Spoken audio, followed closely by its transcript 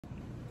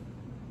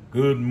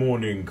Good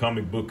morning,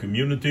 comic book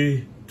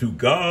community. To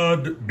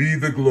God be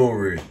the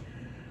glory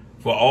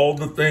for all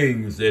the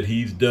things that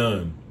he's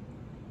done.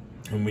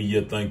 And we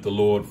yet thank the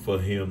Lord for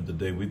him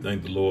today. We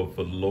thank the Lord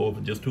for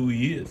just who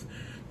he is.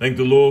 Thank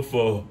the Lord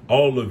for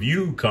all of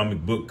you,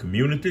 comic book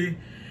community.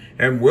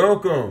 And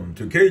welcome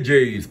to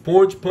KJ's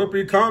Porch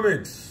Puppy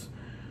Comics,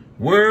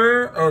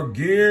 where,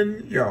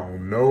 again, y'all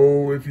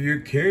know if you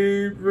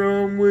can't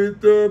run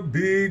with the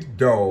big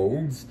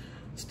dogs,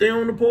 stay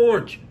on the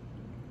porch.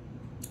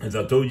 As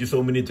I told you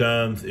so many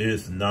times,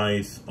 it's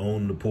nice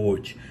on the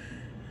porch.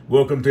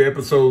 Welcome to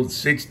episode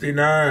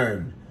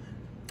 69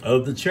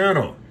 of the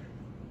channel.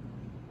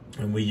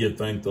 And we yet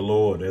thank the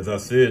Lord. As I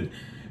said,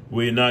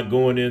 we're not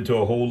going into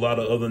a whole lot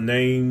of other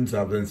names.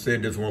 I've been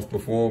said this once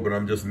before, but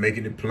I'm just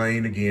making it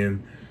plain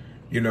again.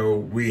 You know,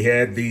 we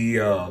had the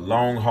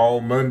Long Haul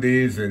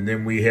Mondays, and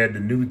then we had the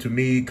New to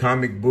Me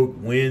Comic Book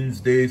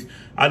Wednesdays.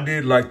 I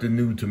did like the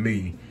New to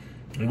Me.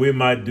 We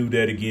might do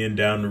that again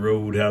down the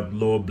road, have the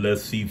Lord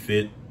bless, see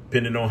fit,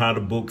 depending on how the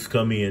books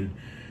come in.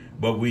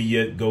 But we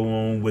yet go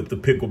on with the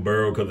Pickle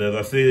Barrel, because as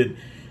I said,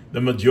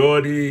 the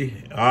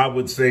majority, I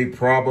would say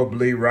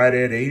probably right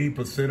at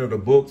 80% of the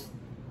books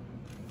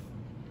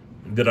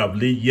that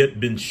I've yet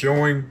been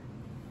showing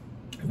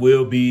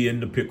will be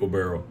in the Pickle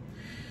Barrel.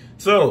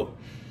 So,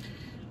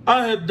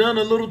 I have done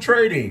a little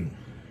trading.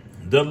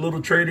 Done a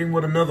little trading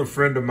with another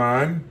friend of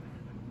mine,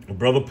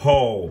 Brother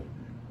Paul,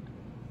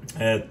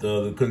 at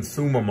the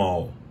Consumer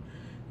Mall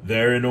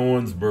there in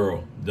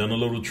Owensboro. Done a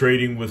little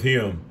trading with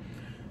him.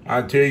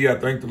 I tell you, I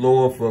thank the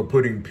Lord for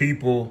putting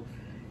people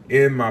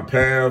in my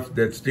path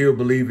that still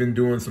believe in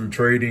doing some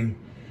trading.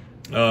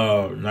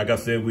 Like I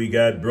said, we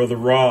got Brother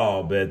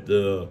Rob at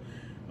the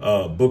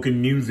Book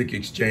and Music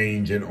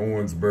Exchange in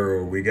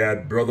Owensboro. We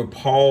got Brother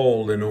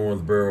Paul in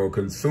Owensboro,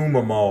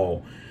 Consumer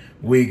Mall.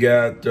 We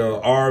got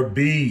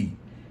RB,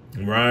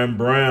 Ryan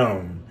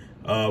Brown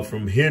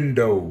from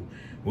Hendo.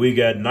 We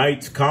got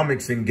Knights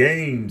Comics and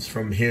Games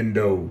from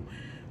Hendo.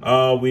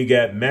 We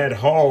got Matt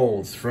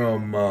Halls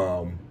from,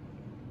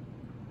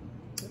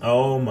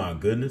 oh my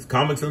goodness,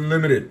 Comics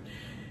Unlimited.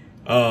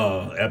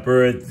 Up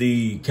at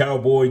the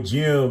Cowboy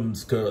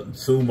Gyms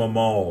Consumer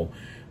Mall.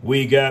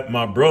 We got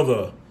my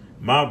brother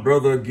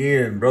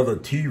again, Brother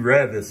T.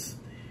 Ravis,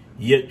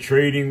 yet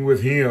trading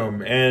with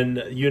him.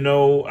 And, you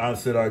know, I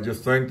said, I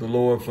just thank the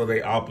Lord for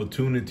the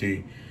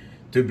opportunity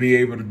to be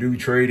able to do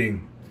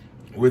trading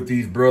with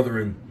these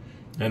brethren.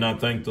 And I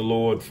thank the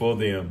Lord for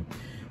them.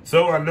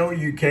 So I know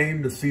you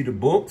came to see the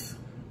books.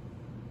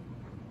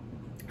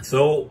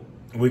 So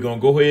we're going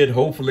to go ahead.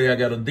 Hopefully I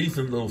got a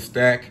decent little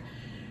stack.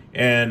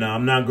 And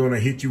I'm not going to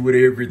hit you with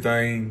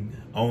everything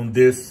on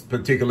this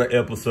particular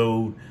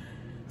episode.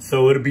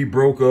 So it'll be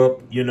broke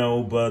up, you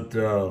know, but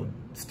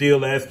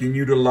still asking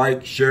you to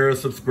like, share,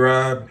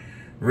 subscribe,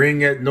 ring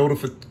that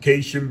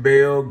notification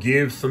bell,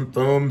 give some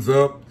thumbs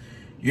up,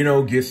 you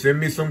know, send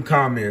me some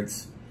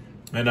comments.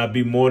 And I'd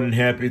be more than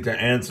happy to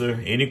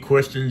answer any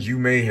questions you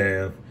may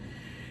have.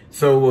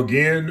 So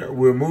again,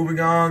 we're moving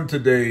on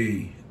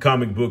today,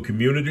 comic book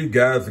community,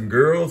 guys and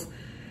girls.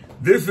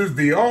 This is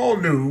the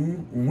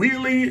all-new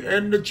Wheelie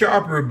and the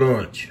Chopper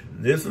Bunch.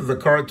 This is a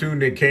cartoon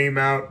that came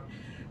out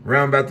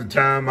around about the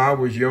time I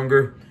was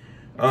younger.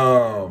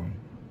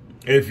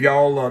 If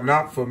y'all are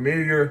not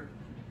familiar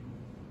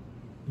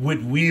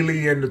with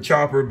Wheelie and the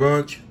Chopper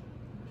Bunch,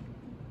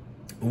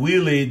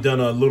 Wheelie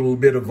done a little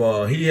bit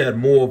of he had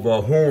more of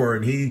a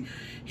horn.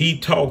 He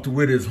talked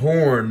with his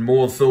horn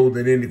more so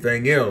than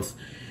anything else,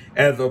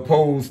 as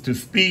opposed to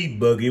Speed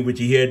Buggy, which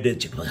he had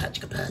that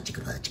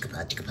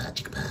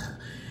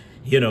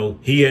you know,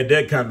 he had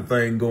that kind of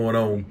thing going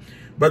on.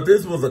 But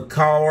this was a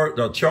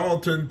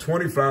Charlton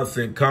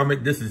 25-cent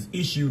comic. This is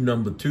issue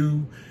number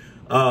 2.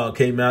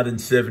 Came out in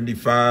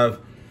 '75.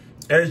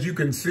 As you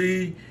can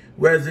see,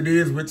 as it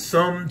is with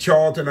some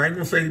Charlton, I ain't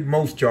gonna say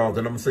most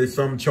Charlton, I'm gonna say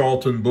some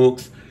Charlton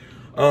books.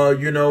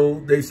 You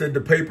know, they said the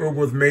paper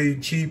was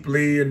made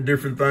cheaply and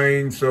different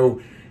things.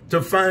 So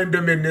to find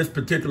them in this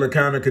particular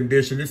kind of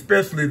condition,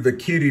 especially the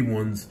kiddie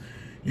ones,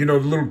 you know,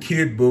 the little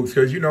kid books,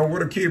 because you know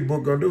what a kid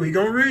book gonna do? He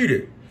gonna read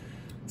it.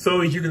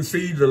 So as you can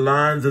see, the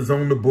lines is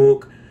on the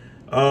book.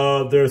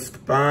 There's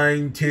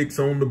spine ticks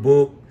on the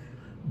book.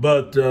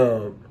 But,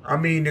 I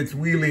mean, it's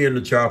Wheelie and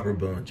the Chopper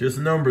Bunch. It's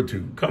number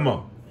 2. Come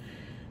on.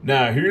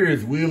 Now, here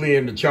is Wheelie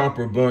and the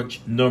Chopper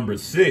Bunch number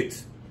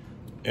 6.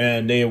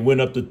 And they went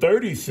up to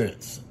 30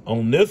 cents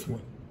on this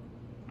one.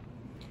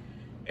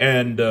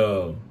 And,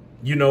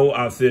 you know,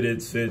 I said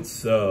it's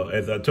as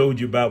I told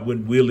you about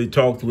when Wheelie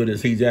talks with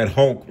us, he's that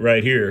honk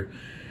right here.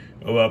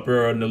 Up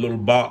there in the little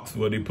box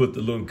where they put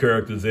the little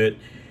characters at.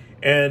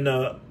 And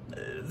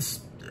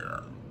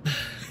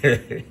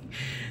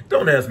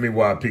don't ask me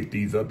why I picked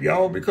these up,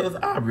 y'all, because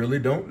I really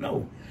don't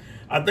know.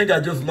 I think I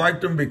just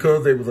liked them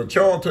because it was a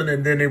Charlton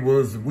and then it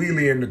was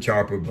Wheelie and the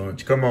Chopper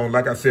Bunch. Come on,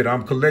 like I said,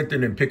 I'm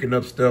collecting and picking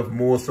up stuff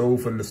more so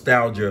for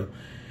nostalgia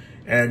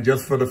and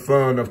just for the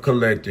fun of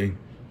collecting.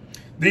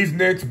 These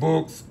next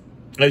books,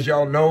 as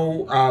y'all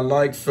know, I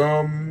like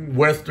some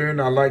Western,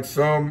 I like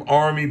some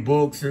Army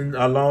books, and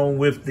along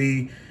with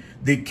the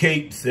the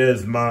capes,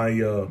 as my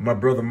my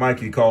brother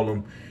Mikey called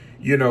them.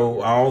 You know,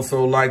 I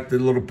also like the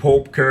little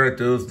Pope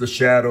characters, the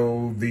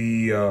Shadow,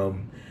 the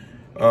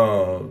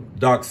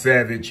Doc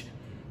Savage,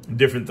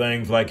 different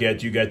things like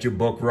that. You got your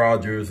Buck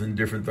Rogers and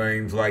different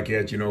things like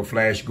that, you know,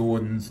 Flash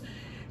Gordons.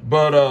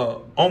 But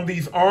on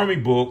these Army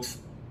books,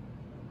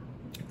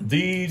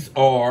 this is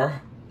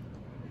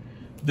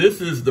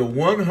the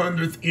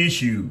 100th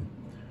issue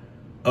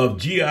of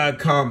GI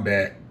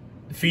Combat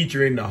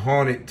featuring the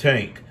Haunted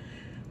Tank.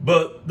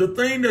 But the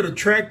thing that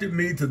attracted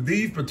me to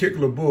these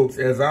particular books,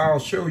 as I'll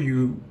show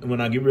you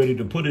when I get ready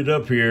to put it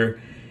up here,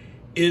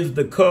 is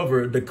the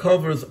cover. The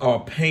covers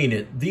are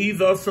painted. These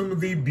are some of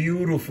the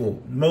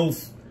beautiful,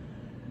 most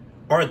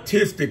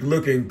artistic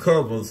looking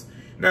covers.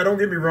 Now, don't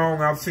get me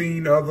wrong, I've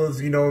seen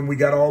others, you know, and we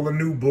got all the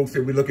new books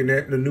that we're looking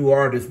at and the new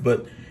artists,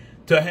 but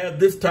to have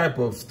this type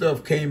of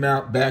stuff came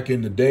out back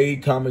in the day,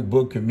 comic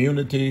book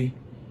community,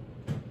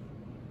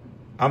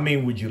 I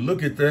mean, would you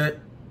look at that?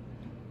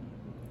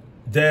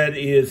 That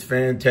is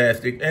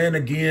fantastic. And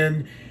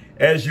again,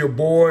 as your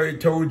boy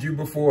told you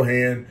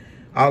beforehand,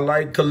 I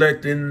like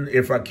collecting,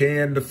 if I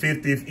can, the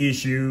 50th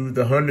issue,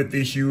 the 100th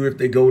issue, if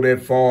they go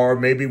that far,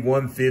 maybe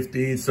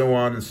 150, so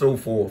on and so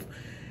forth.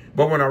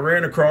 But when I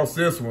ran across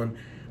this one,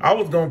 I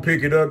was going to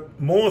pick it up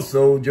more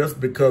so just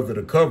because of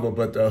the cover,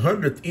 but the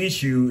 100th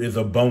issue is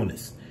a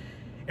bonus.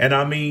 And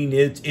I mean,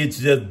 it's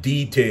just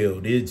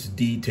detailed. It's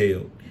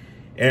detailed.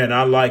 And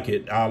I like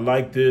it. I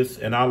like this.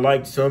 And I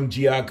like some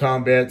GI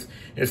combats,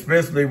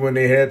 especially when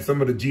they had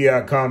some of the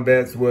GI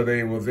combats where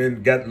they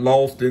got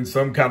lost in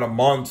some kind of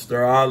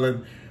monster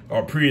island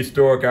or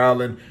prehistoric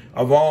island.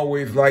 I've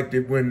always liked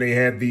it when they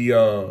had the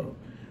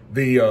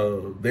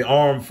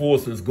armed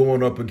forces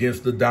going up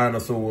against the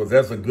dinosaurs.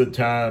 That's a good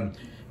time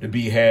to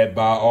be had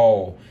by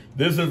all.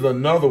 This is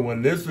another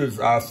one.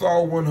 I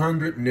saw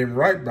 100, and then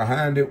right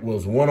behind it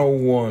was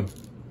 101.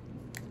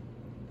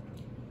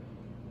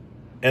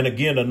 And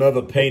again,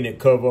 another painted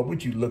cover.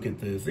 Would you look at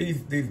this?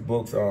 These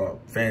books are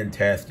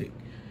fantastic.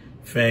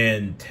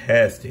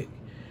 Fantastic.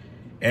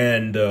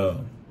 And,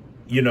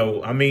 you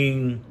know, I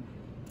mean,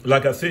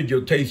 like I said,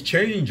 your tastes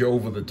change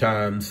over the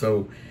time.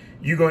 So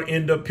you're going to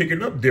end up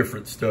picking up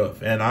different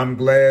stuff. And I'm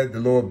glad, the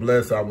Lord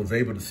bless, I was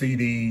able to see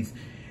these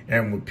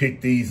and would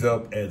pick these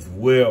up as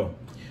well.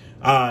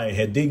 I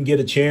didn't get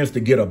a chance to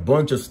get a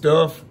bunch of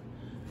stuff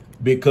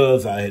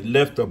because I had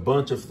left a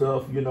bunch of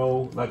stuff, you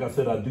know, like I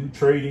said, I do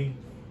trading.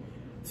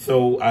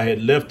 So I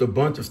had left a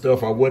bunch of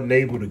stuff I wasn't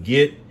able to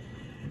get.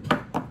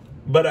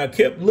 But I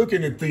kept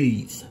looking at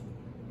these.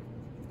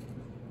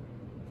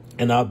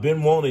 And I've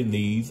been wanting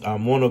these. I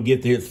want to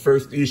get to his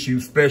first issue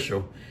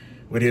special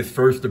with his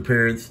first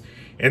appearance.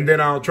 And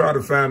then I'll try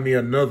to find me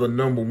another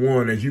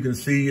 #1. As you can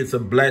see, it's a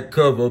black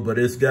cover, but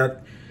it's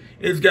got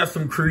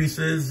some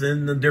creases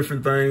and the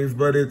different things.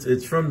 But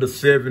it's from the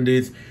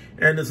 70s.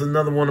 And it's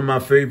another one of my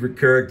favorite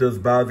characters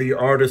by the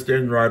artist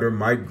and writer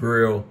Mike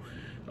Grell.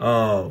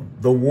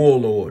 The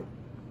Warlord.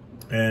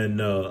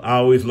 And I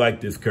always like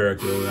this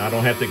character. I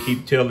don't have to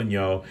keep telling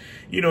y'all.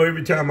 You know,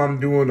 every time I'm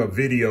doing a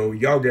video,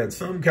 y'all got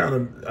some kind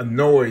of a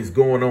noise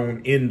going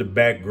on in the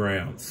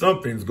background.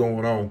 Something's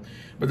going on.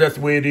 But that's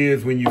the way it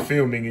is when you're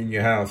filming in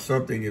your house.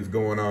 Something is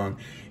going on.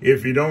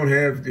 If you don't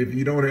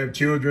have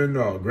children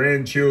or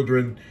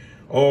grandchildren,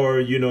 or,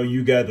 you know,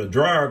 you got a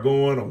dryer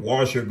going, a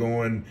washer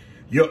going,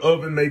 your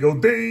oven may go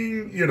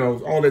ding, you know,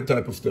 all that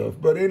type of stuff.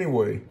 But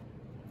anyway,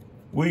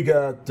 we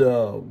got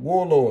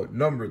Warlord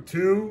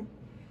 #2.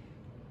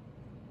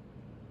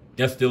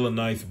 That's still a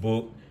nice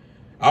book.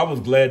 I was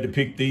glad to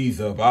pick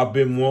these up. I've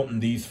been wanting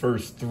these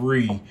first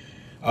 3.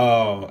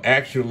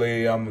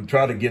 Actually, I'm going to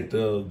try to get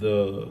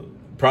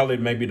probably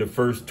maybe the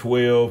first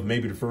 12,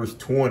 maybe the first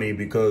 20,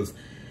 because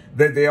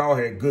they all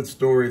had good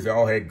stories. They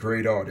all had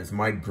great artists.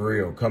 Mike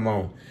Grell, come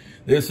on.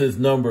 This is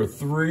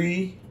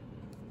 #3.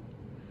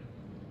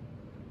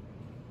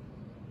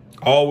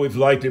 I always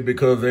liked it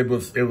because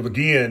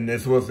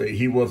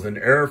he was an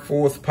Air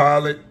Force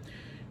pilot,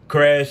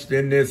 crashed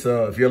in this,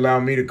 if you allow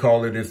me to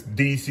call it, this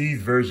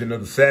DC's version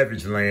of the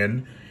Savage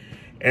Land.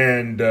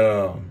 And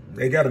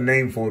they got a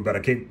name for it, but I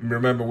can't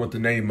remember what the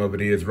name of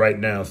it is right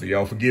now. So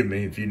y'all forgive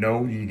me. If you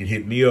know, you can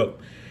hit me up.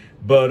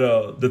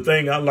 But the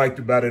thing I liked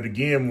about it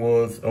again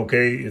was,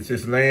 okay, it's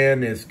this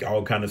land. It's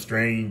all kind of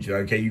strange.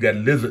 Okay, you got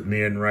lizard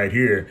men right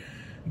here.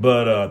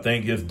 But I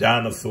think it's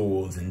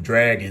dinosaurs and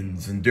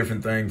dragons and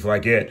different things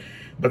like that.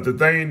 But the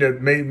thing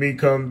that made me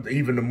come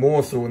even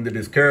more so into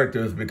this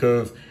character is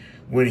because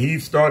when he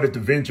started to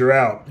venture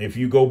out, if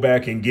you go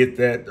back and get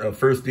that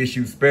first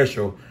issue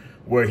special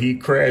where he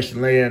crash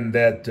land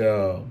that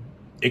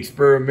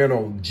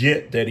experimental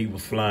jet that he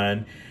was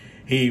flying,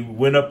 he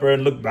went up there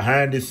and looked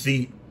behind his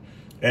seat,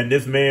 and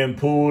this man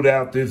pulled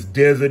out this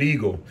Desert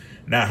Eagle.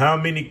 Now, how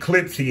many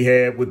clips he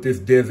had with this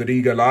Desert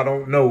Eagle, I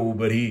don't know,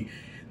 but he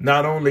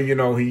not only, you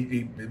know,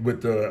 he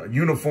with the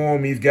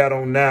uniform he's got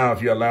on now,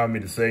 if you allow me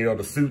to say, or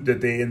the suit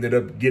that they ended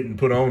up getting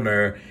put on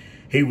there,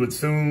 he would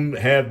soon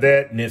have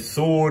that, and his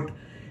sword,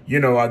 you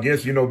know, I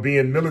guess, you know,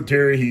 being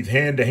military, he's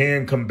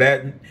hand-to-hand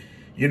combatant,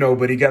 you know,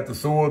 but he got the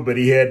sword, but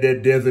he had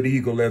that Desert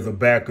Eagle as a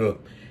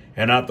backup.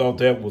 And I thought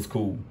that was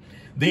cool.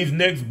 These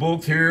next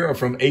books here are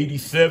from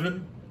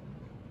 87.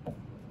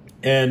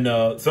 And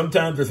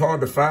sometimes it's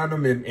hard to find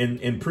them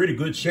in pretty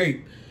good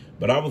shape.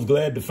 But I was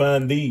glad to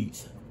find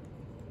these.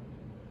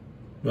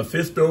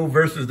 Mephisto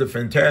versus the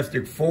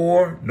Fantastic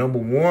Four,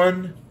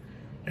 #1.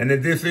 And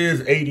then this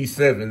is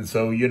 87,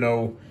 so, you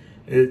know,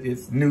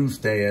 it's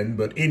newsstand.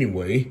 But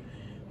anyway,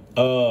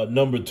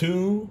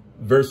 #2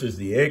 versus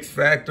the X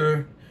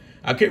Factor.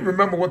 I can't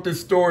remember what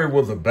this story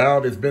was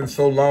about. It's been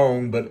so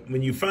long. But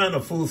when you find a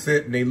full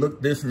set and they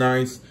look this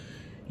nice,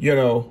 you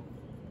know.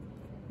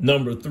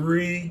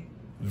 #3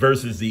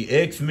 versus the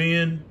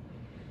X-Men.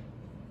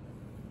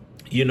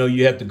 You know,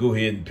 you have to go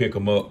ahead and pick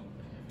them up,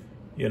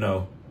 you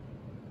know.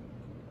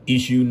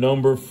 Issue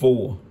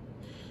 #4.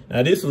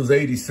 Now, this was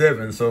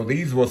 87, so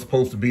these were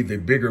supposed to be the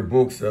bigger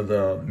books of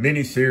the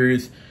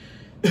miniseries.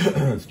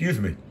 Excuse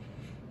me.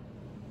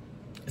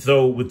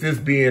 So, with this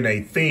being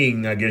a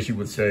thing, I guess you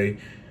would say,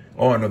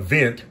 or an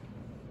event,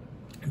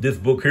 this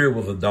book here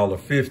was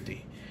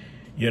 $1.50.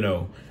 You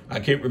know, I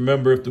can't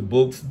remember if the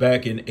books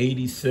back in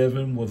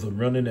 87 was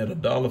running at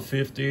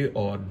 $1.50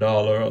 or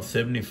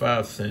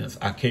 $1.75.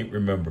 I can't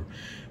remember.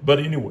 But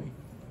anyway,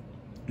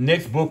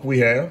 next book we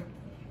have,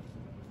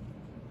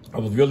 I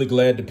was really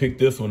glad to pick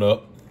this one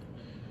up.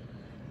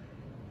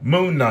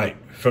 Moon Knight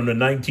from the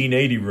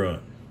 1980 run.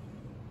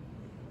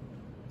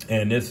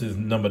 And this is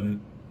number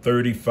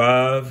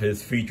 35.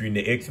 It's featuring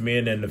the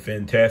X-Men and the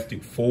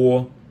Fantastic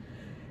Four.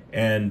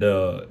 And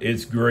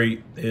it's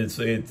great. It's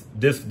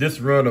this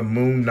run of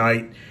Moon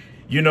Knight.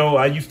 You know,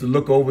 I used to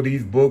look over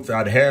these books.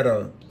 I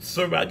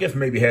guess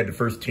maybe had the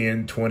first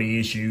 10, 20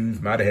 issues.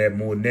 Might have had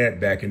more than that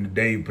back in the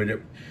day, but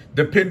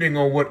depending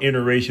on what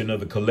iteration of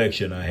the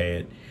collection I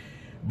had.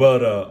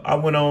 But I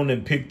went on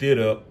and picked it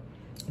up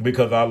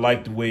because I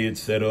liked the way it's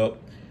set up.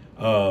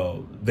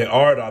 The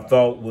art I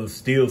thought was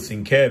still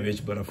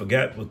Sienkiewicz, but I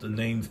forgot what the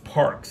name's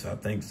Parks. I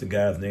think the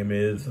guy's name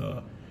is.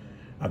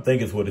 I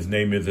think it's what his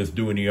name is that's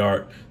doing the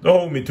art. Don't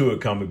hold me to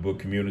it, comic book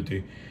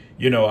community.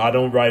 You know, I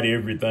don't write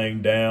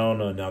everything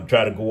down, and I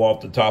try to go off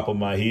the top of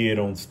my head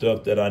on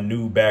stuff that I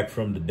knew back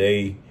from the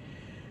day.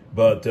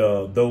 But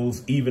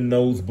even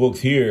those books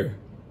here,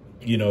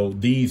 you know,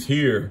 these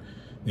here,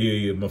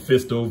 the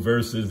Mephisto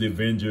versus the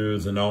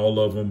Avengers and all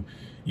of them,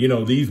 you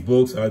know, these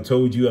books, I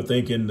told you, I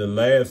think in the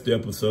last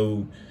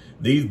episode,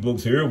 these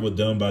books here were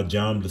done by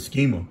John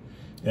Buscema,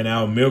 and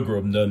Al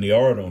Milgrom done the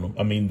art on them.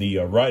 I mean, the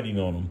writing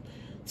on them.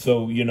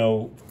 So, you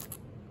know,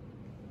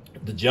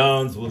 the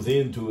Johns was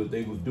into it.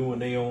 They was doing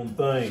their own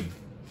thing.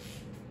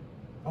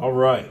 All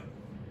right.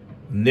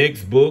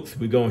 Next books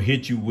we're going to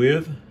hit you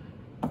with.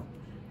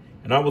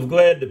 And I was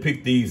glad to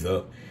pick these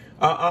up.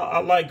 I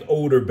like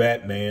older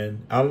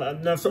Batman.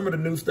 Now, some of the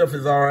new stuff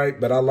is all right,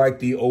 but I like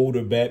the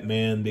older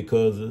Batman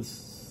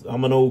because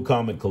I'm an old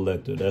comic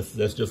collector.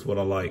 That's just what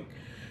I like.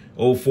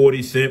 Old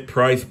 40-cent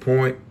price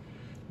point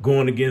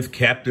going against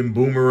Captain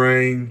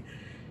Boomerang,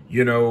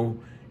 you know,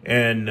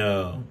 and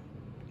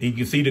you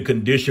can see the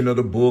condition of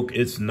the book.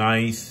 It's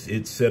nice.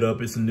 It's set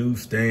up. It's a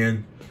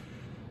newsstand.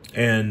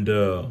 And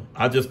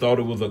I just thought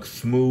it was a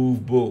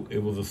smooth book.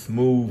 It was a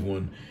smooth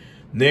one.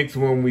 Next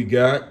one we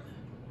got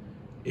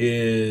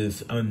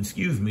is,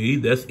 excuse me,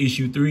 that's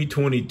issue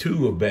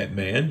 322 of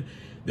Batman.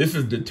 This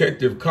is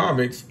Detective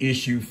Comics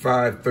issue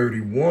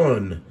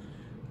 531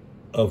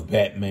 of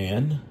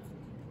Batman.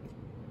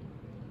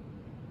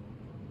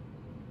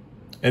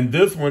 And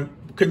this one,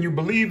 can you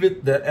believe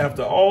it that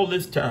after all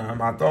this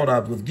time, I thought I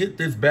would get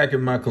this back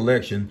in my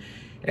collection.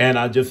 And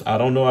I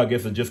don't know, I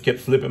guess it just kept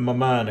slipping my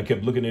mind. I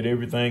kept looking at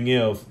everything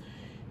else.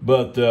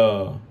 But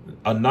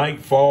A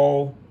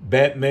Nightfall,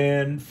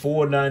 Batman,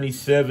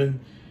 $4.97,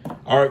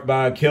 art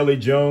by Kelly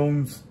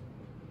Jones.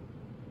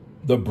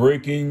 The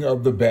Breaking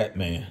of the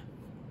Batman.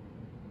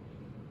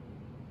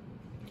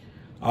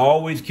 I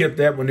always kept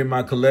that one in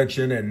my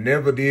collection and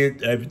never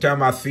did. Every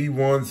time I see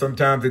one,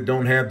 sometimes it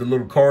don't have the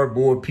little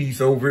cardboard piece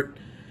over it.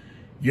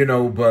 You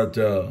know, but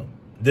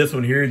this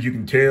one here, as you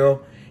can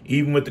tell,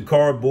 even with the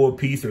cardboard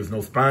piece, there's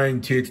no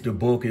spine ticks. The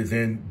book is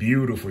in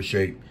beautiful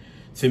shape.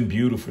 It's in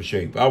beautiful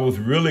shape. I was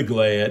really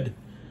glad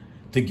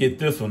to get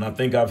this one. I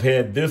think I've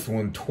had this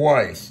one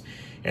twice.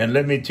 And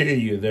let me tell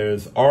you,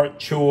 there's art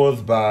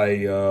chores by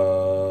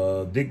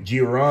Dick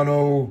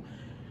Giorano,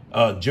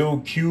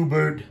 Joe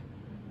Kubert,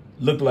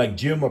 looked like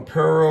Jim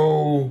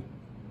Aparo.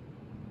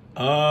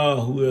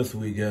 Who else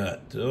we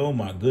got? Oh,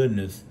 my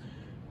goodness.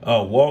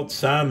 Walt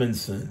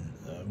Simonson.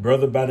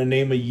 Brother by the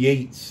name of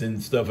Yates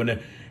and stuff.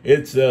 And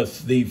it's the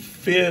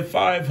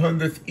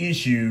 500th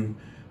issue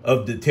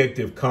of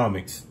Detective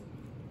Comics.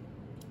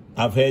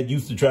 I've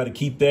used to try to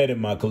keep that in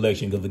my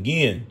collection because,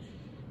 again,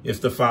 it's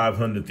the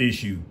 500th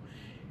issue.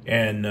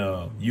 And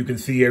you can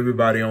see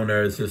everybody on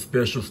there. It says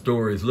special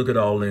stories. Look at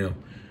all them.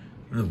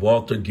 There's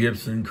Walter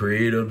Gibson,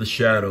 creator of The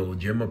Shadow,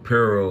 Jim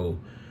Aparo,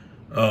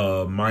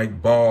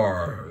 Mike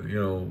Barr, you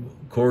know,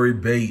 Corey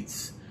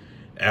Bates,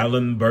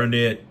 Alan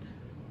Burnett,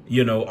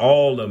 you know,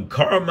 all of them.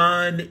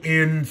 Carmine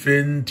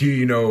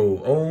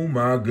Infantino. Oh,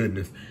 my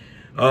goodness.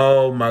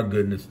 Oh, my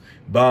goodness.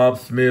 Bob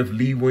Smith,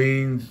 Lee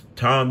Weems,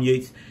 Tom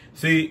Yates.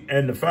 See,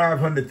 and the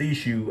 500th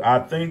issue, I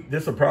think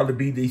this will probably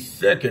be the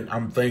second,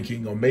 I'm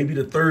thinking, or maybe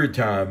the third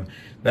time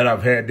that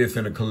I've had this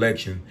in a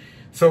collection.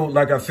 So,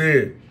 like I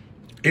said,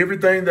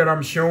 everything that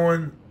I'm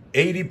showing,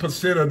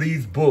 80% of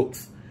these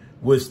books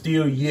will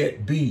still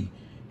yet be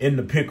in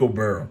the pickle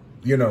barrel.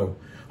 You know,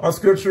 our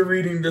scripture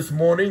reading this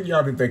morning,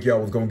 y'all didn't think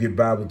y'all was going to get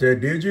by with that,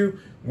 did you?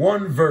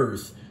 One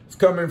verse. It's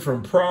coming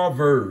from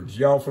Proverbs.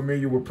 Y'all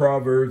familiar with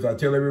Proverbs? I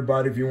tell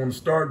everybody, if you want to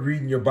start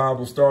reading your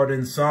Bible, start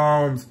in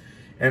Psalms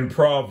and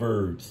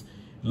Proverbs.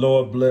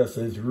 Lord bless.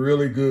 It's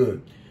really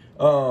good.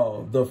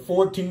 The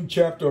 14th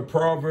chapter of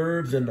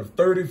Proverbs and the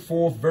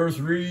 34th verse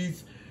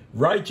reads,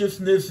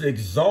 righteousness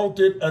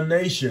exalted a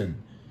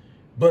nation,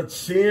 but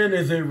sin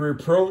is a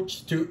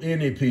reproach to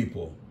any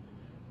people.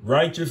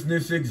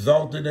 Righteousness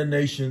exalted a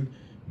nation,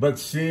 but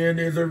sin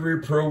is a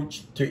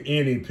reproach to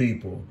any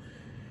people.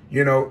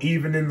 You know,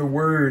 even in the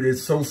word,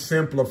 it's so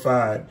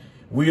simplified.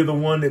 We're the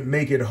one that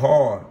make it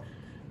hard.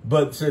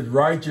 But said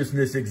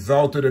righteousness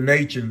exalted a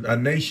nation.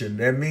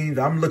 That means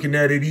I'm looking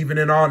at it even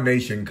in our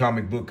nation,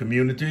 comic book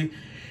community.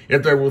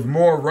 If there was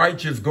more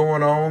righteous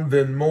going on,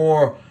 then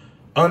more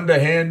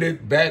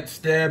underhanded,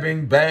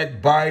 backstabbing,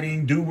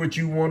 backbiting, do what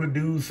you want to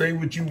do, say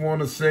what you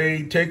want to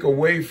say, take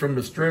away from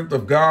the strength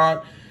of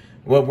God.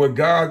 Well, what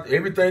God,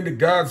 everything that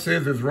God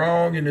says is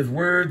wrong in his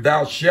word,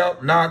 thou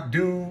shalt not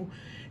do,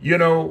 you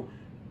know,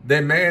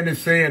 that man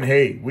is saying,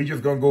 hey, we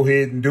just going to go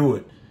ahead and do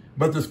it.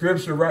 But the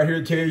scripture right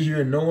here tells you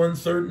in no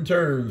uncertain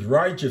terms,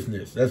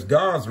 righteousness. That's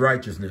God's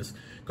righteousness.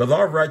 Because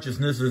our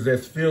righteousness is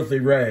as filthy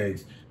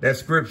rags. That's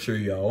scripture,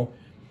 y'all.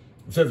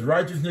 It says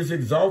righteousness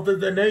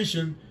exalted the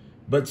nation,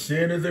 but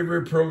sin is a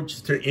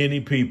reproach to any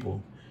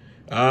people.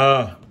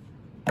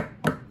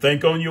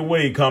 Think on your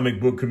way, comic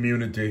book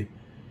community.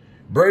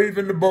 Brave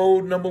and the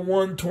Bold, number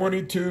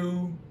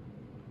 122.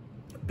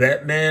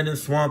 Batman and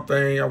Swamp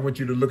Thing. I want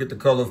you to look at the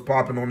colors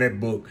popping on that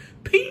book.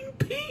 Ping,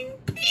 ping,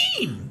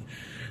 ping.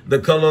 The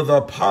colors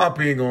are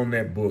popping on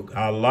that book.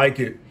 I like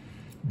it.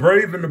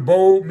 Brave and the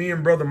Bold, me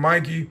and Brother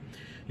Mikey.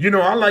 You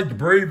know, I liked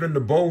Brave and the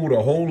Bold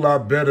a whole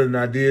lot better than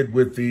I did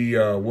with the,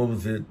 what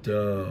was it,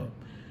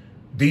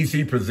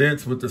 DC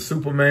Presents with the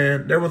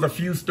Superman. There was a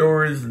few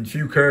stories and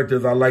few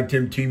characters I liked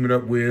him teaming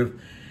up with.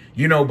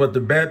 You know, but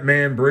the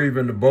Batman, Brave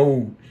and the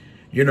Bold,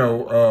 you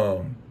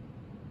know,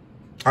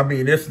 I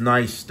mean, it's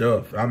nice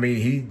stuff. I mean,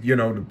 he, you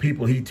know, the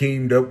people he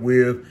teamed up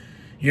with,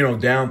 you know,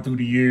 down through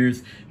the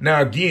years.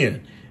 Now,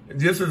 again,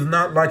 this is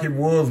not like it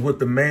was with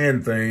the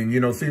Man Thing. You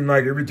know, it seemed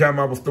like every time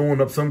I was throwing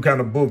up some kind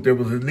of book, there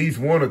was at least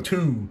one or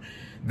two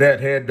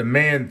that had the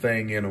Man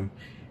Thing in them.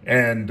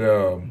 And,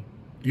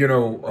 you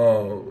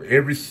know,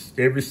 every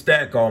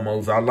stack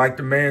almost. I like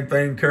the Man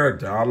Thing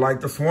character. I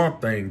like the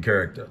Swamp Thing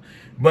character.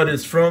 But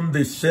it's from the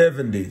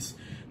 70s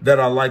that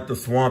I like the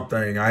Swamp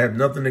Thing. I have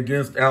nothing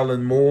against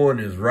Alan Moore and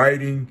his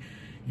writing,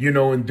 you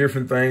know, and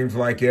different things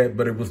like that.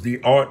 But it was the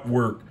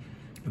artwork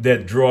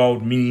that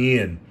drawed me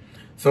in.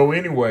 So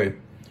anyway,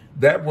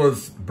 that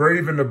was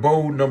Brave and the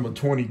Bold number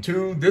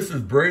 22. This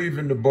is Brave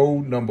and the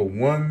Bold number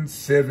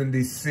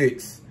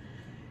 176.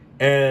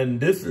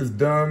 And this is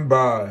done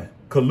by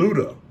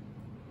Kaluta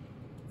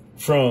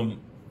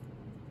from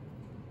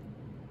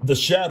the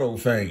Shadow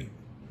fame.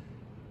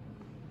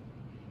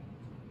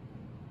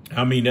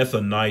 I mean, that's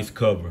a nice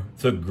cover.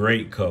 It's a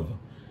great cover.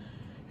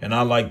 And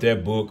I like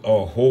that book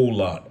a whole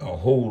lot, a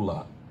whole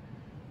lot.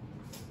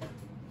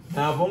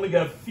 Now, I've only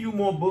got a few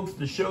more books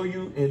to show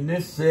you in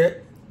this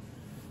set.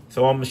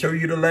 So I'm going to show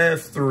you the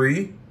last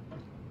three.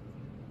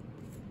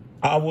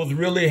 I was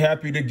really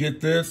happy to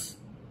get this.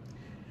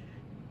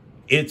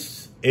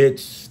 It's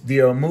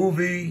the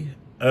movie,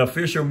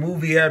 official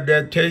movie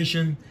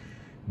adaptation.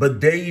 But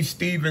Dave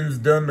Stevens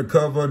done the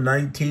cover,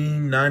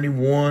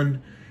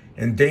 1991.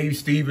 And Dave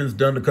Stevens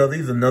done the cover.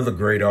 He's another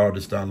great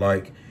artist I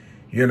like,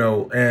 you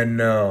know.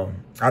 And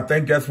I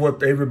think that's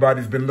what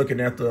everybody's been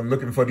looking after. I'm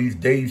looking for these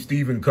Dave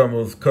Stevens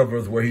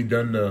covers where he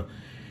done the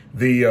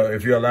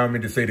if you allow me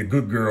to say, the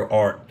good girl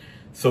art,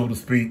 so to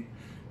speak.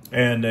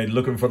 And they're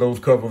looking for those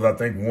covers. I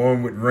think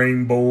one with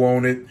rainbow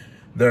on it.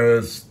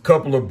 There's a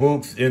couple of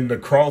books in the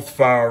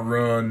Crossfire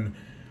run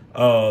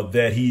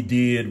that he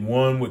did.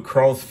 One with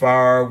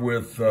Crossfire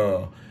with...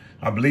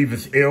 I believe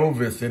it's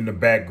Elvis in the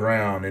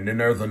background. And then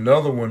there's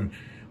another one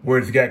where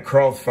it's got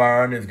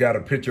Crossfire and it's got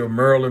a picture of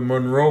Marilyn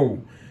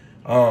Monroe.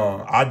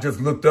 I just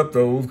looked up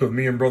those because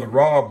me and Brother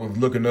Rob was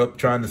looking up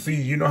trying to see,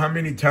 you know, how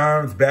many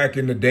times back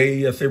in the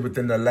day, I say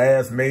within the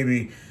last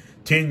maybe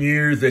 10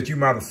 years that you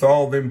might have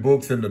saw them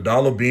books in the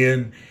dollar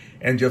bin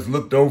and just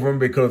looked over them,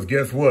 because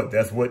guess what?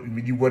 That's what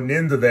you wasn't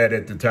into that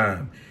at the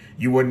time.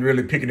 You wasn't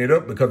really picking it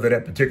up because of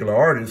that particular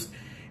artist.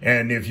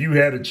 And if you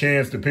had a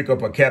chance to pick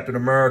up a Captain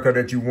America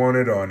that you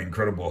wanted, or an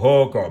Incredible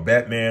Hulk, or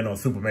Batman, or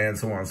Superman,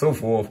 so on and so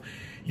forth,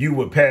 you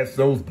would pass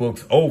those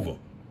books over.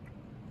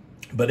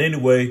 But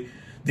anyway,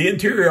 the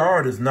interior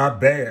art is not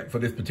bad for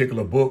this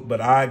particular book, but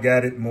I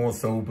got it more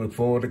so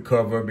before the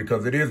cover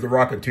because it is the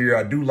Rocketeer.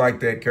 I do like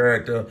that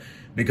character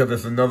because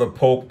it's another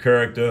pulp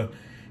character,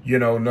 you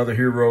know, another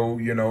hero,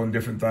 you know, and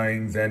different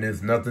things. And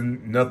it's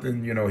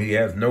nothing, you know, he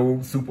has no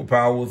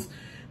superpowers,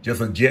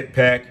 just a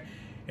jetpack.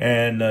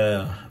 And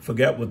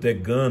forgot what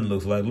that gun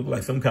looks like. Looked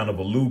like some kind of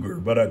a Luger,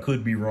 but I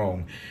could be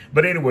wrong.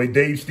 But anyway,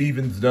 Dave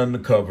Stevens done the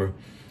cover.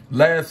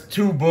 Last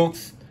two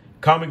books,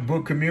 Comic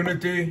Book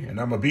Community,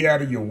 and I'm going to be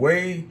out of your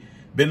way.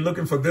 Been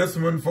looking for this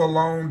one for a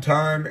long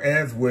time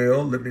as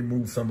well. Let me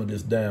move some of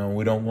this down.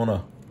 We don't want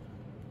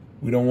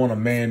a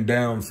man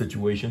down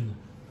situation.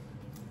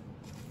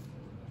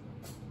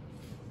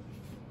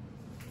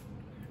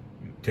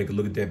 Take a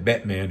look at that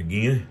Batman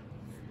again.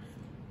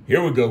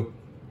 Here we go.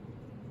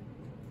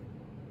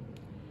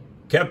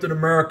 Captain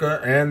America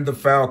and the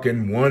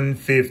Falcon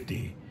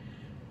 150.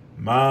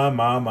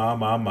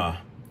 My.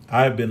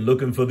 I've been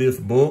looking for this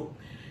book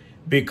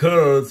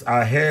because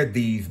I had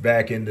these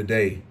back in the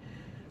day.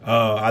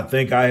 I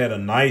think I had a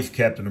nice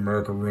Captain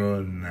America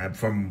run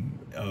from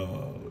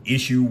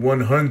issue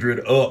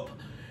 100 up,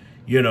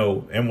 you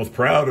know, and was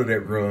proud of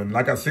that run.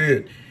 Like I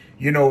said,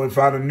 you know, if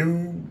I'd have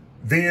knew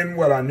then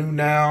what I knew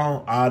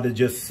now, I'd have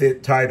just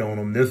sit tight on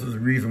them. This is the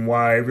reason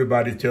why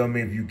everybody tell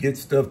me if you get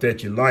stuff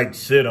that you like,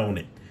 sit on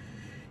it.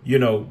 You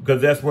know,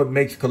 because that's what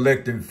makes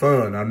collecting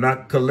fun. I'm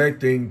not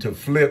collecting to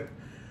flip,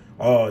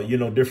 you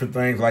know, different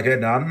things like that.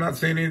 Now, I'm not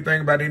saying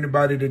anything about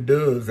anybody that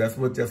does. That's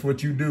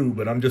what you do.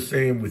 But I'm just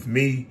saying with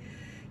me,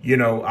 you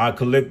know, I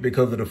collect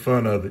because of the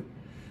fun of it.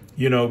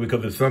 You know,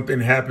 because if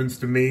something happens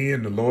to me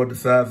and the Lord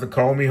decides to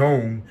call me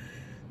home,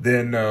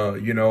 then,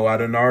 you know, I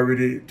done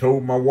already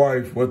told my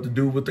wife what to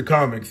do with the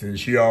comics, and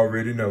she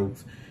already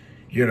knows,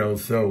 you know,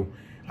 so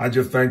I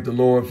just thank the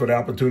Lord for the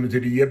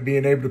opportunity to yet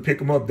being able to pick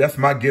them up. That's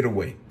my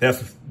getaway.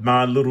 That's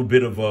my little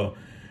bit of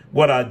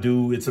what I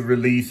do. It's a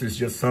release. It's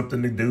just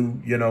something to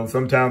do. You know,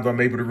 sometimes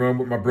I'm able to run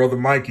with my brother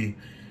Mikey,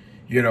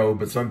 you know,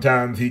 but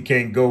sometimes he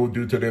can't go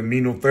due to the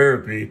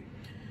immunotherapy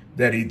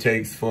that he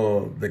takes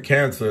for the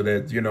cancer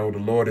that, you know, the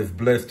Lord has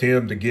blessed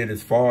him to get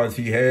as far as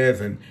he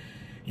has. And,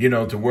 you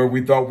know, to where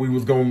we thought we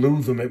was going to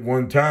lose him at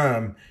one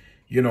time,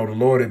 you know, the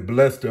Lord had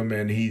blessed him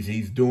and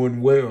he's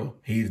doing well.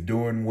 He's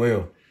doing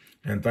well.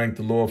 And thank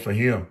the Lord for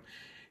him,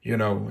 you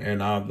know. And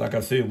like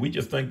I said, we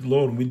just thank the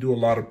Lord, and we do a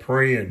lot of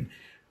praying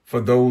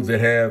for those that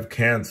have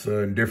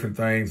cancer and different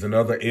things and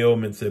other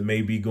ailments that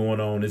may be going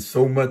on. It's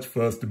so much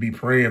for us to be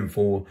praying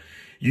for.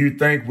 You'd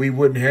think we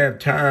wouldn't have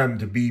time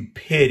to be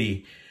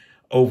petty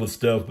over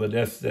stuff, but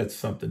that's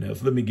something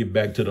else. Let me get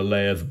back to the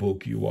last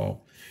book, you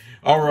all.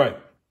 All right.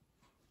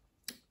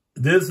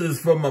 This is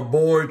from my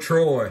boy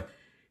Troy.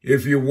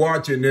 If you're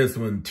watching this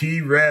one, T.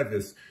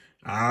 Ravis.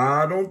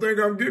 I don't think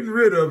I'm getting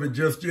rid of it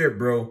just yet,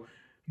 bro.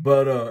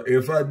 But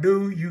if I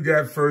do, you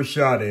got first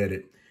shot at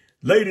it.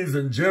 Ladies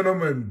and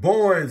gentlemen,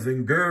 boys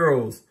and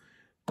girls,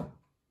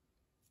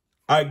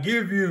 I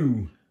give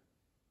you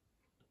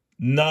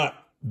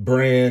Not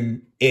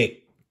Brand X,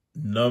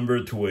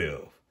 number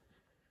 12.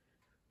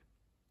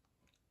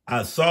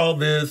 I saw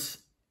this,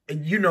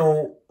 you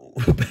know,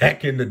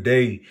 back in the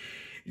day,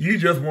 you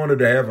just wanted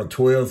to have a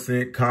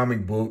 12-cent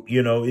comic book.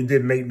 You know, it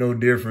didn't make no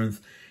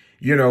difference.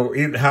 You know,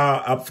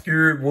 how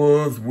obscure it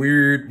was,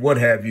 weird, what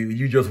have you.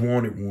 You just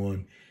wanted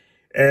one.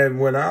 And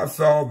when I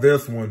saw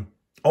this one,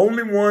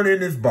 only one in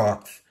this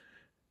box,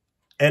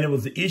 and it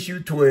was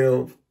issue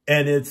 12,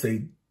 and it's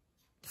a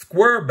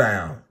square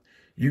bound.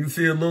 You can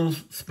see a little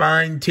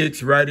spine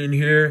ticks right in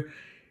here.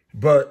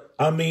 But,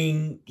 I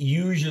mean,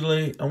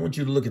 usually, I want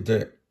you to look at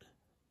that.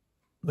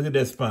 Look at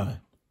that spine.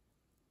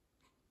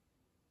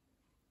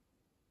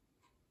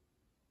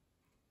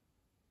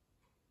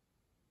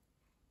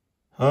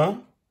 Huh?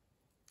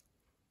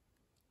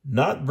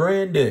 Not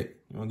Brand X.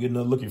 You want to get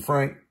another look at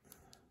Frank?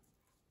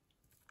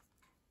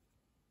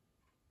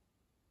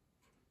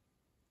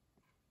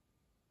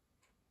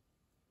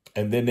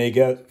 And then they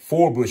got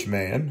Forbush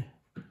Man.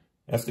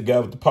 That's the guy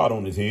with the pot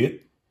on his head.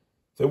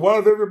 Say, why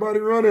is everybody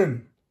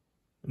running?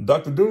 And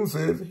Dr. Doom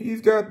says,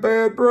 he's got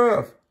bad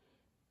breath.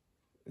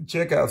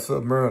 Check out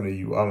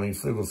Submariner,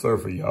 Silver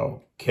Surfer,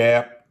 y'all.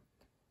 Cap,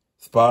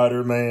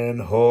 Spider-Man,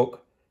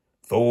 Hulk,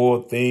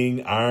 Thor,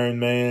 Thing, Iron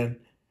Man.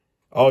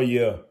 Oh,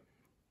 yeah.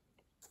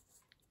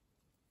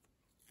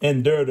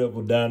 And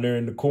Daredevil down there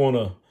in the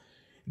corner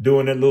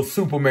doing that little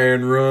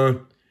Superman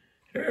run.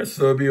 There's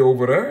Subby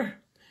over there.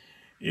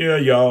 Yeah,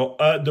 y'all.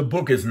 The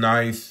book is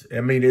nice.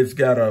 I mean, it's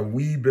got a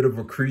wee bit of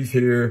a crease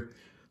here.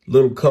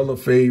 Little color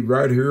fade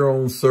right here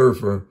on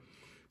Surfer.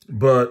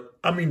 But,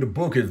 I mean, the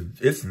book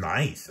it's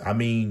nice. I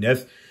mean,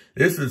 this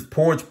is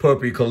porch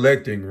puppy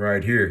collecting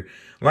right here.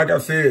 Like I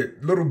said,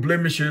 little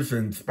blemishes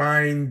and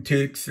spine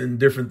ticks and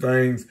different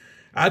things.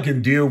 I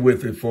can deal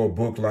with it for a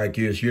book like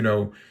this, you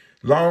know.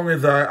 Long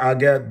as I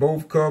got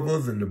both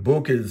covers and the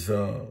book is,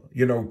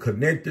 you know,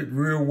 connected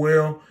real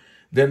well,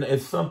 then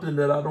it's something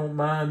that I don't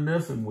mind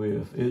messing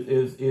with.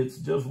 It's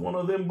just one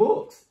of them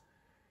books,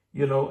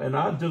 you know, and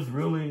I just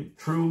really,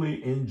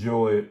 truly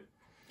enjoy it.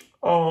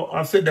 Oh,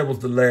 I said that was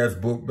the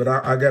last book, but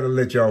I got to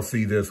let y'all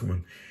see this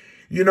one.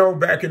 You know,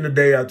 back in the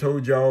day, I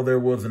told y'all there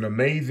was an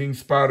Amazing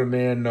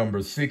Spider-Man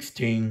number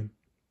 16,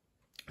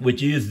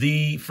 which is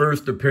the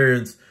first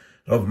appearance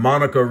of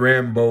Monica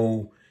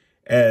Rambeau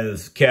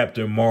as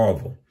Captain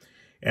Marvel.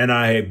 And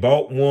I had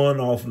bought one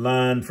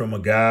offline from a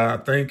guy. I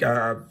think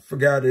I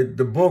forgot it.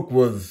 The book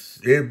was,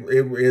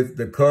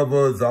 the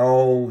covers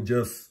all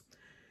just,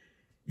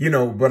 you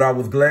know, but I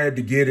was glad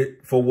to get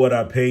it for what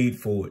I paid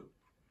for it.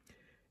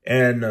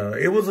 And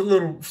it was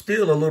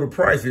still a little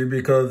pricey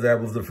because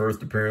that was the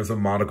first appearance of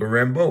Monica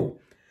Rambeau.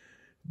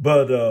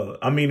 But,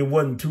 I mean, it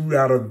wasn't too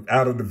out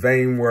of the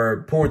vein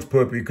where Porch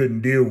Puppy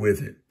couldn't deal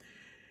with it.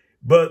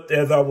 But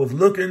as I was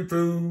looking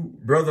through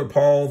Brother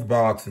Paul's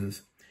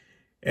boxes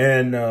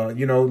and,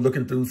 you know,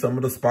 looking through some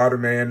of the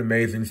Spider-Man,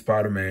 Amazing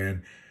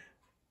Spider-Man,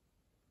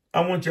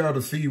 I want y'all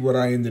to see what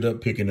I ended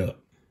up picking up.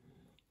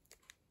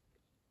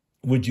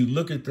 Would you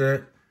look at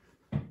that?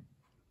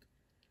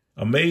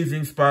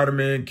 Amazing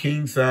Spider-Man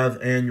King Size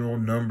Annual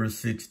number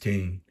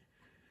 16.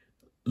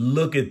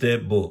 Look at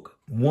that book.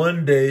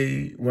 One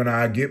day when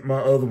I get my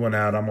other one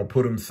out, I'm going to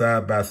put them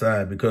side by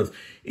side because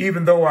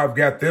even though I've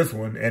got this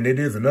one and it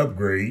is an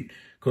upgrade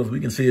because we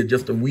can see it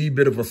just a wee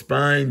bit of a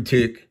spine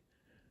tick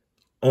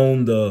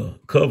on the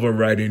cover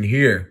right in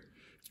here.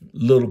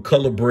 Little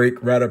color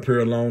break right up here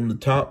along the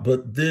top.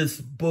 But this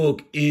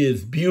book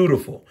is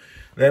beautiful.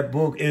 That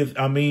book is,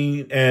 I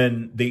mean,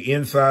 and the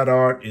inside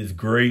art is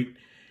great.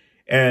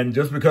 And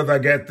just because I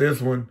got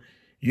this one,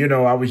 you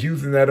know, I was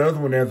using that other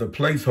one as a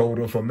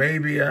placeholder for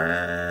maybe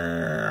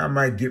I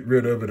might get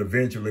rid of it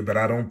eventually, but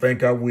I don't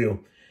think I will.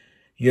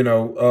 You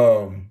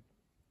know,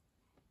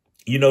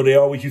 they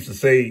always used to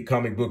say,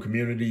 comic book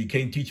community, you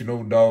can't teach an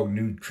old dog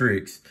new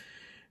tricks.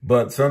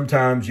 But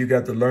sometimes you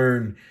got to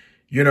learn,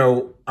 you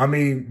know, I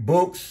mean,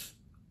 books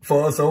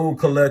for us old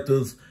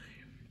collectors.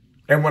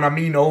 And when I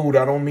mean old,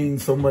 I don't mean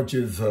so much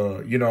as,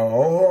 you know,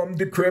 oh, I'm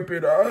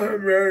decrepit.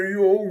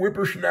 You old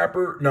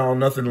whippersnapper. No,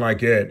 nothing like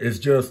that. It's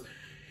just,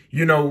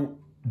 you know,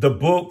 the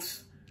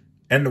books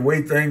and the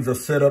way things are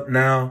set up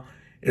now,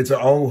 it's a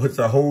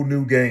whole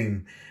new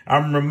game.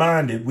 I'm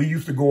reminded, we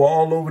used to go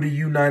all over the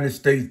United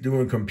States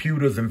doing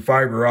computers and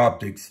fiber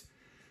optics.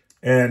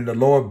 And the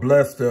Lord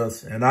blessed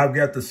us. And I've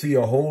got to see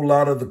a whole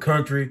lot of the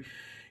country.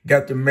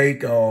 Got to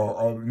meet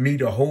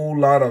a whole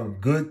lot of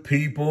good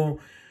people.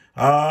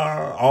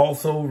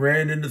 Also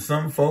ran into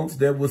some folks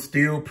that were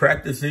still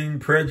practicing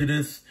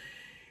prejudice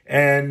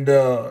and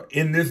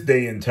in this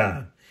day and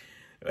time.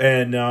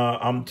 And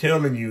I'm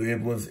telling you,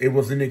 it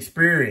was an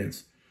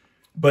experience.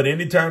 But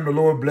anytime the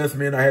Lord blessed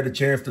me and I had a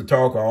chance to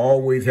talk, I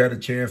always had a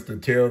chance to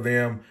tell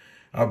them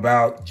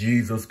about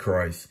Jesus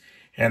Christ.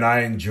 And I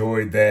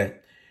enjoyed that.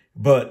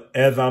 But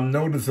as I'm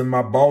noticing,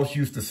 my boss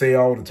used to say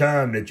all the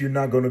time that you're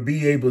not going to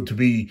be able to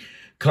be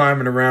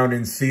climbing around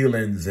in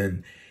ceilings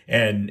and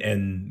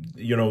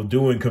you know,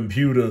 doing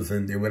computers.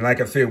 And like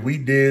I said, we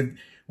did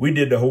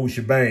the whole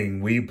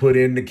shebang. We put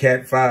in the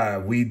Cat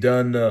 5. We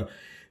done the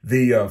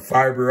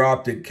fiber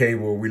optic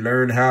cable. We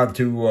learned how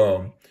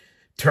to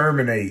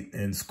terminate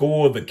and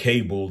score the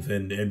cables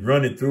and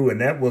run it through.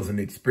 And that was an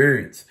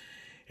experience.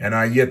 And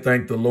I yet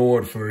thank the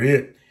Lord for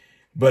it.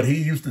 But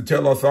he used to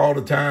tell us all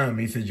the time,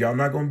 he says, y'all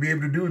not going to be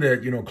able to do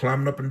that, you know,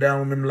 climbing up and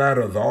down them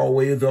ladders,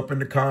 always up in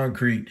the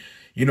concrete,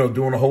 you know,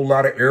 doing a whole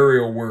lot of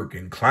aerial work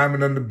and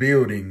climbing under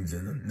buildings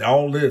and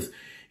all this.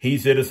 He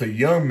said it's a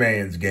young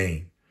man's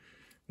game.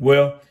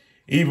 Well,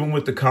 even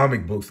with the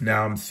comic books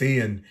now, I'm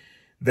seeing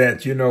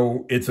that, you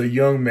know, it's a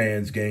young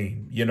man's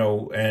game, you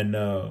know, and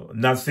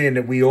not saying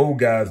that we old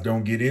guys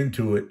don't get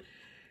into it,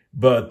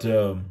 but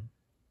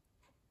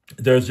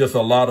there's just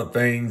a lot of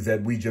things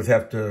that we just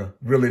have to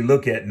really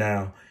look at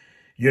now,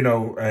 you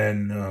know,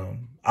 and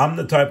I'm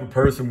the type of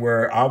person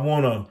where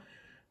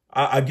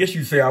I guess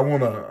you say I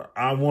want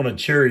a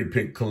cherry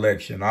pick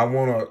collection. I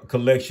want a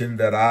collection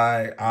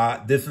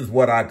that this is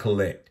what I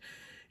collect.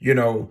 You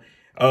know,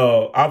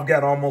 I've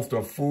got almost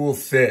a full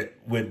set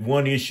with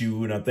one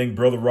issue, and I think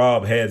Brother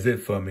Rob has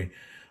it for me,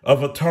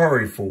 of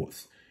Atari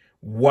Force.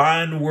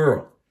 Why in the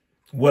world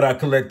would I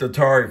collect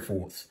Atari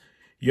Force?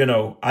 You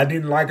know, I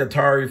didn't like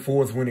Atari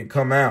Force when it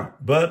come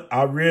out, but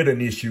I read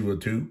an issue or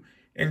two,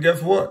 and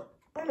guess what?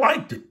 I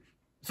liked it.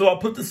 So I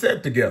put the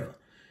set together.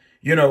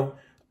 You know,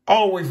 I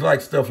always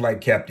like stuff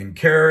like Captain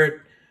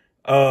Carrot,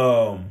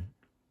 certain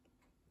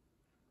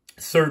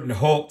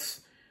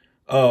Hulks,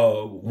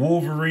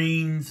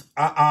 Wolverines.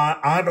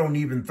 I don't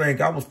even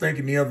think, I was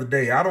thinking the other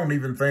day, I don't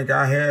even think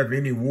I have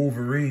any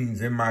Wolverines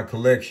in my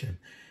collection.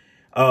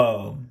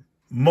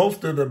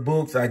 Most of the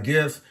books, I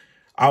guess,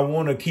 I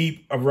want to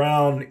keep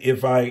around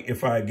if I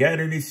got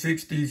any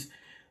 60s,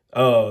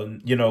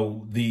 you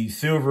know, the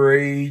Silver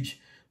Age,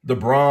 the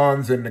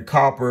Bronze and the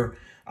Copper.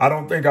 I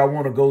don't think I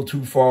want to go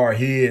too far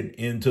ahead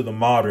into the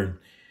modern.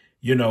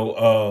 You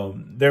know,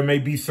 there may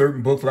be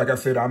certain books, like I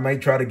said, I may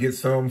try to get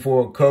some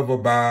for a cover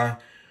buy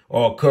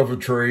or a cover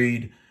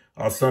trade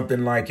or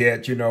something like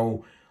that. You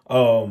know,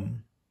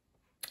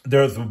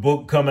 there's a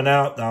book coming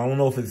out. I don't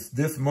know if it's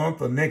this month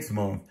or next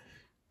month,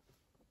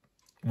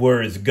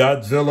 where it's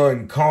Godzilla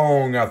and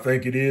Kong, I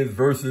think it is,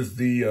 versus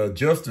the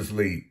Justice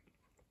League.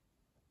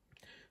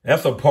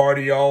 That's a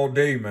party all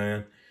day,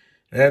 man.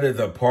 That is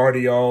a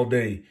party all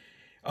day.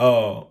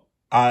 I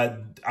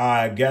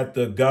got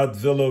the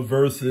Godzilla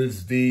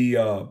versus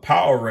the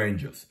Power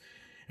Rangers.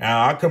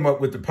 Now, I come up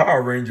with the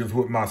Power Rangers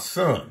with my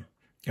son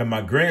and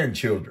my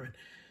grandchildren.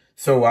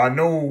 So I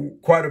know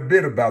quite a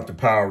bit about the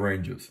Power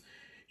Rangers,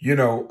 you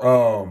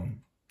know.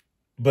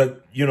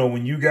 But, you know,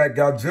 when you got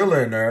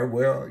Godzilla in there,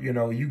 well, you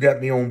know, you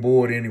got me on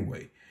board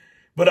anyway.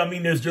 But, I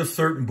mean, there's just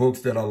certain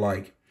books that I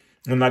like.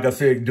 And like I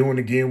said, doing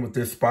again with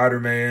this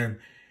Spider-Man.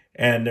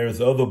 And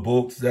there's other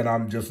books that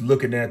I'm just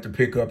looking at to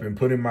pick up and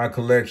put in my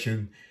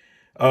collection.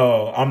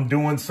 I'm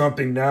doing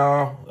something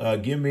now.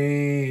 Let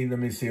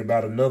me see,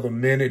 about another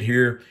minute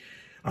here.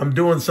 I'm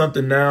doing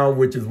something now,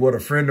 which is what a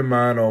friend of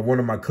mine or one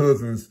of my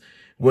cousins,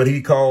 what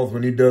he calls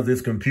when he does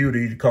his computer,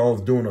 he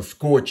calls doing a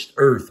scorched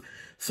earth.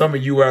 Some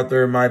of you out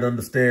there might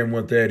understand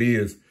what that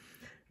is.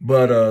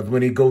 But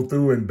when he go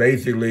through and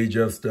basically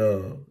just,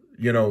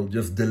 you know,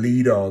 just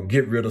delete or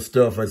get rid of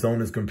stuff that's on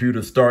his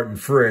computer, starting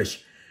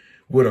fresh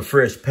with a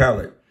fresh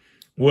palette.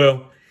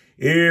 Well,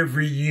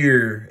 every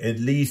year, at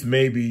least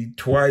maybe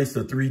twice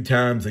or 3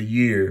 times a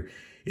year,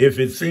 if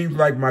it seems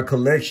like my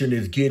collection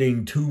is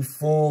getting too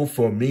full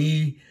for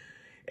me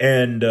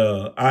and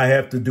I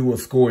have to do a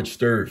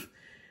scorched earth.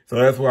 So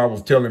that's why I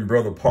was telling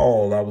Brother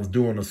Paul I was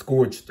doing a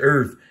scorched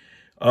earth,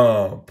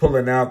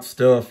 pulling out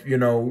stuff, you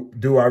know.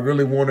 Do I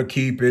really want to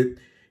keep it?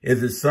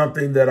 Is it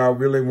something that I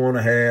really want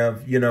to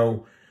have? You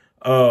know,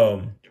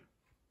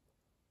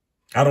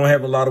 I don't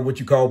have a lot of what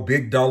you call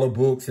big dollar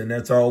books, and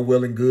that's all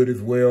well and good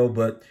as well.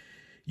 But,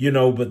 you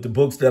know, but the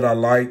books that I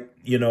like,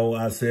 you know,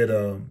 I said,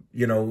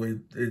 you know,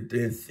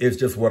 it's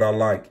just what I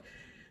like.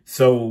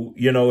 So,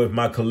 you know, if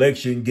my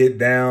collection get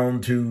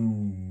down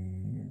to,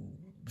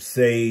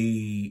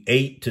 say,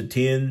 8 to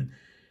 10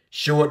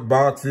 short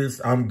boxes,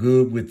 I'm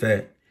good with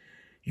that,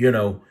 you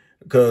know,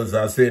 because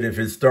I said if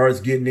it starts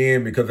getting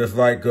in, because it's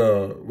like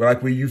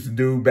we used to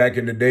do back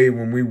in the day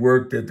when we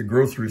worked at the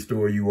grocery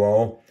store, you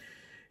all,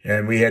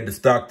 and we had to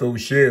stock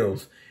those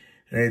shelves.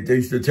 And they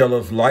used to tell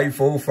us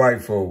LIFO,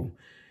 FIFO.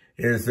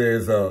 It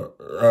says the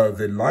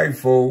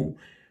LIFO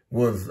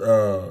was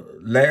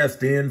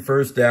last in,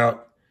 first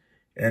out,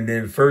 and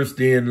then first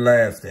in,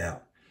 last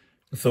out.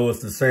 So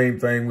it's the same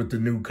thing with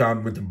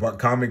the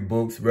comic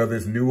books, whether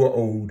it's new or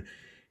old.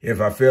 If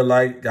I feel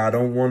like I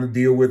don't want to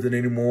deal with it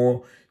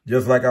anymore,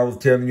 just like I was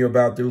telling you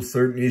about those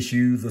certain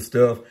issues or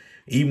stuff,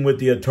 even with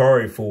the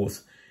Atari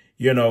Force,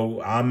 you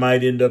know, I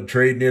might end up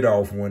trading it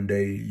off one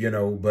day, you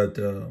know. But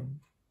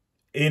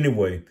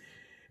anyway,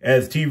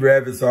 as T.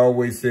 Ravis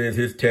always says,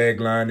 his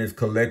tagline is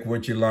collect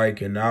what you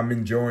like. And I'm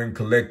enjoying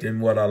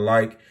collecting what I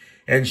like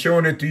and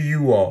showing it to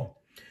you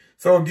all.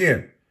 So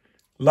again,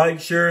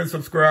 like, share, and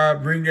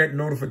subscribe. Ring that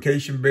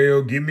notification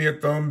bell. Give me a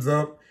thumbs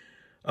up.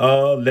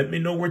 Let me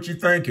know what you're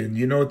thinking.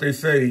 You know what they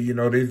say. You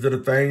know, these are the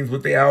things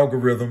with the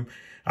algorithm.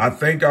 I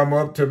think I'm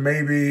up to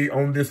maybe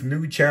on this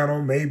new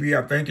channel, maybe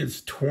I think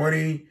it's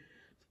 20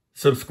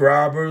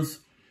 subscribers.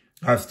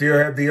 I still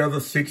have the other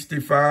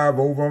 65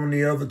 over on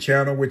the other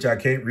channel, which I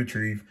can't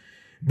retrieve.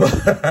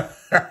 But,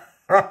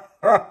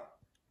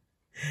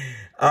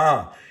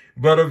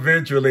 but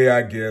eventually,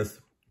 I guess.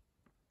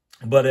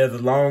 But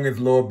as long as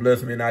Lord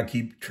bless me and I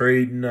keep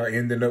trading or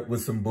ending up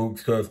with some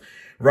books, because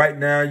right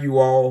now, you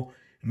all,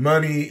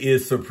 money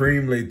is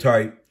supremely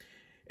tight.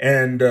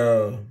 And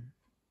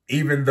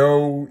even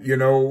though, you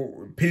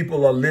know,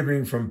 people are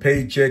living from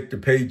paycheck to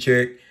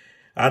paycheck,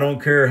 I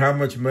don't care how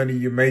much money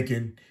you're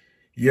making,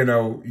 you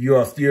know, you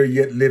are still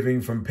yet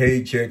living from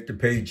paycheck to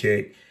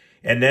paycheck.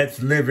 And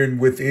that's living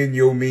within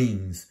your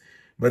means.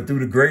 But through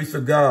the grace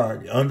of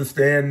God,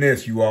 understand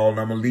this, you all, and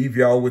I'm going to leave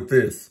y'all with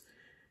this.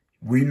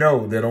 We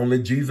know that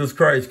only Jesus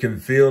Christ can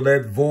fill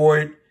that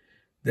void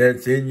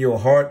that's in your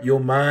heart, your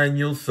mind,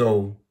 your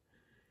soul.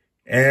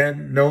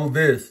 And know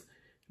this,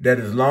 that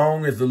as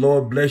long as the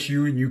Lord bless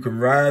you and you can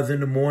rise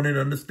in the morning,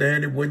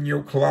 understand it wasn't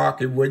your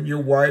clock, it wasn't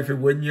your wife, it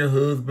wasn't your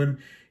husband,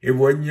 it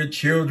wasn't your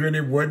children,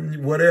 it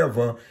wasn't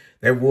whatever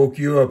that woke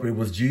you up. It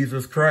was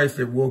Jesus Christ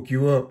that woke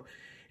you up.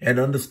 And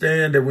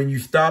understand that when you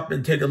stop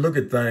and take a look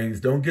at things,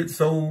 don't get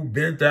so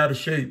bent out of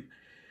shape.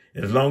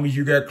 As long as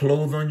you got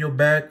clothes on your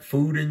back,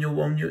 food in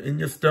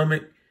your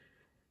stomach,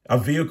 a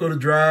vehicle to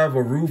drive,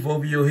 a roof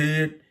over your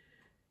head,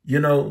 you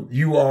know,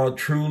 you are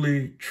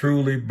truly,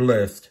 truly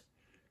blessed.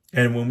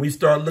 And when we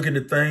start looking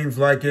at things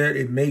like that,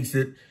 it makes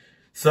it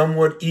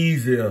somewhat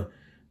easier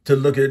to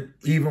look at,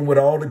 even with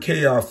all the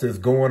chaos that's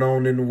going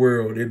on in the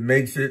world, it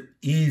makes it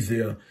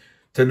easier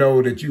to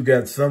know that you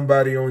got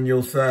somebody on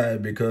your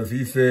side, because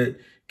he said,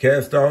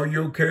 cast all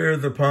your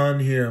cares upon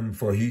him,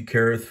 for he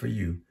careth for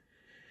you.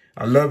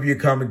 I love you,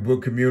 comic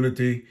book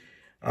community.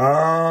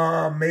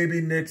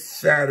 Maybe next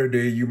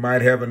Saturday you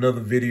might have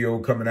another video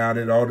coming out.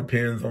 It all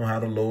depends on how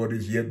the Lord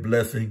is yet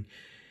blessing.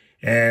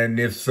 And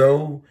if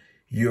so,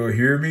 you'll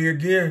hear me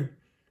again.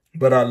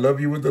 But I love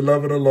you with the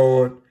love of the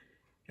Lord.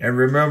 And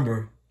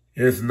remember,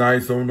 it's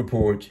nice on the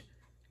porch.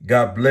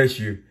 God bless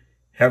you.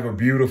 Have a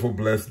beautiful,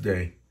 blessed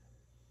day.